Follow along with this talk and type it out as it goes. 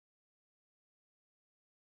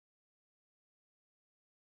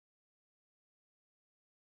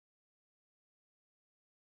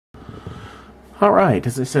Alright,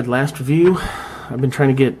 as I said last review, I've been trying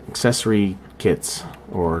to get accessory kits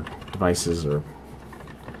or devices or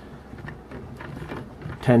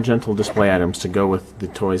tangential display items to go with the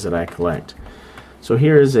toys that I collect. So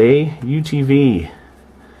here is a UTV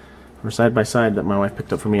or side-by-side that my wife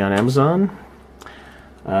picked up for me on Amazon.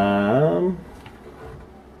 I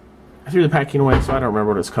threw the packing away, so I don't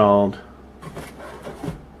remember what it's called.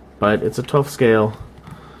 But it's a 12th scale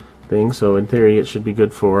thing, so in theory it should be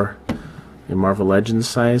good for a Marvel Legends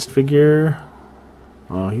sized figure.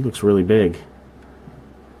 Oh, he looks really big.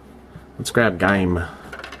 Let's grab Gaim.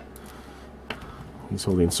 He's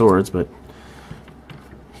holding swords, but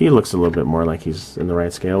he looks a little bit more like he's in the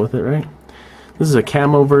right scale with it, right? This is a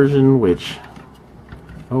camo version, which...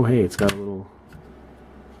 oh, hey, it's got a little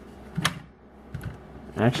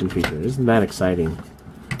action feature. Isn't that exciting?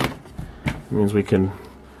 It means we can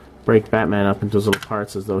break Batman up into those little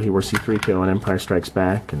parts as though he were C-3PO in Empire Strikes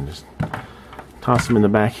Back, and just toss him in the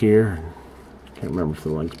back here. Can't remember if the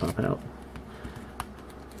legs pop out.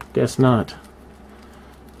 Guess not.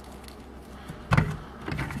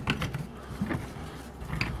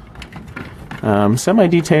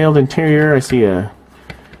 Semi-detailed interior. I see a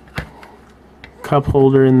cup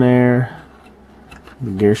holder in there,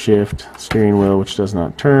 the gear shift, steering wheel which does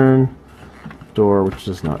not turn, door which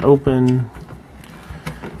does not open.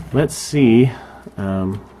 Let's see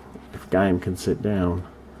if Gaim can sit down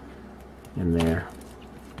in there.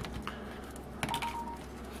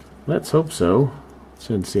 Let's hope so.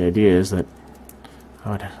 Since the idea is that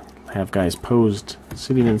I would have guys posed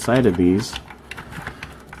sitting inside of these.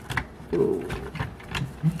 Ooh.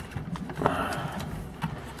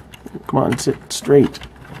 Come on, sit straight.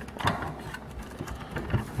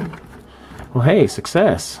 Well, hey,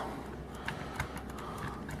 success.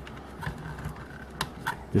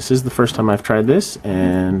 This is the first time I've tried this,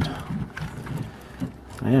 and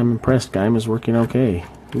I am impressed. Gaim is working okay.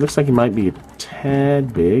 He looks like he might be a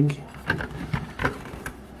tad big,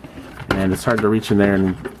 and it's hard to reach in there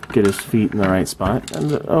and get his feet in the right spot.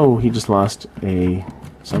 And oh, he just lost a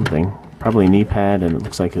something, probably a knee pad, and it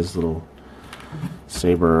looks like his little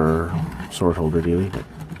saber sword holder dealie. But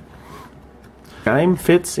Gaim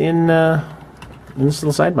fits in this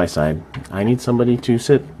little side by side. I need somebody to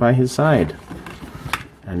sit by his side,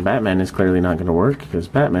 and Batman is clearly not going to work because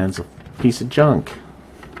Batman's a piece of junk.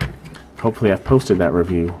 Hopefully I've posted that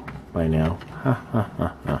review by now. Ha ha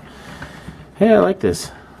ha ha. Hey, I like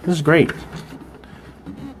this. This is great.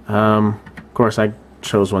 Of course, I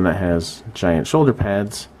chose one that has giant shoulder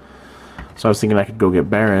pads, so I was thinking I could go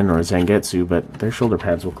get Baron or Zangetsu, but their shoulder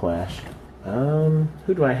pads will clash.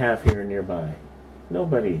 Who do I have here nearby?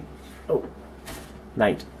 Nobody. Oh,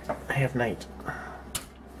 Knight. I have Knight.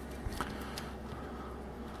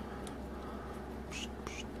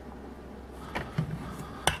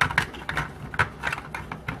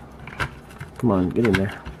 Come on, get in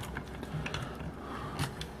there.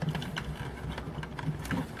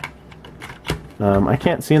 I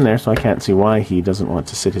can't see in there, so I can't see why he doesn't want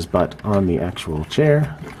to sit his butt on the actual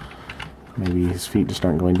chair. Maybe his feet just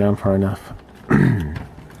aren't going down far enough. Come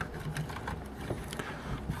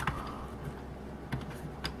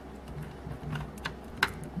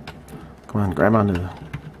on, grab onto the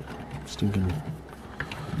stinking...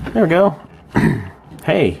 There we go.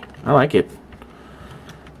 Hey, I like it.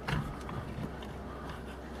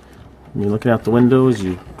 You're looking out the window as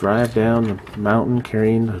you drive down the mountain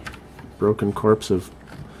carrying the broken corpse of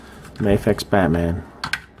Mayfex Batman.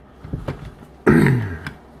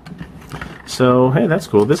 So, hey, that's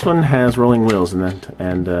cool. This one has rolling wheels in that,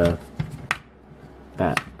 and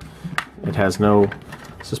that. It has no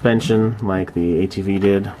suspension like the ATV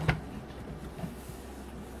did,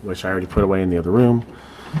 which I already put away in the other room.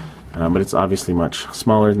 But it's obviously much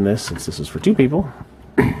smaller than this, since this is for two people.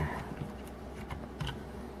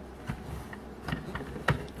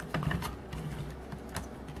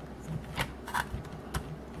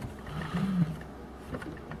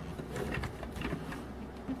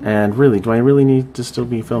 And really, do I really need to still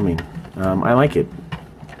be filming? I like it.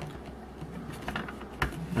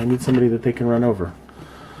 I need somebody that they can run over.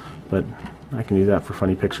 But I can do that for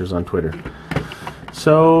funny pictures on Twitter.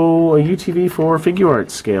 So, a UTV for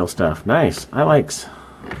Figuarts scale stuff. Nice. I likes.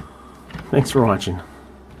 Thanks for watching.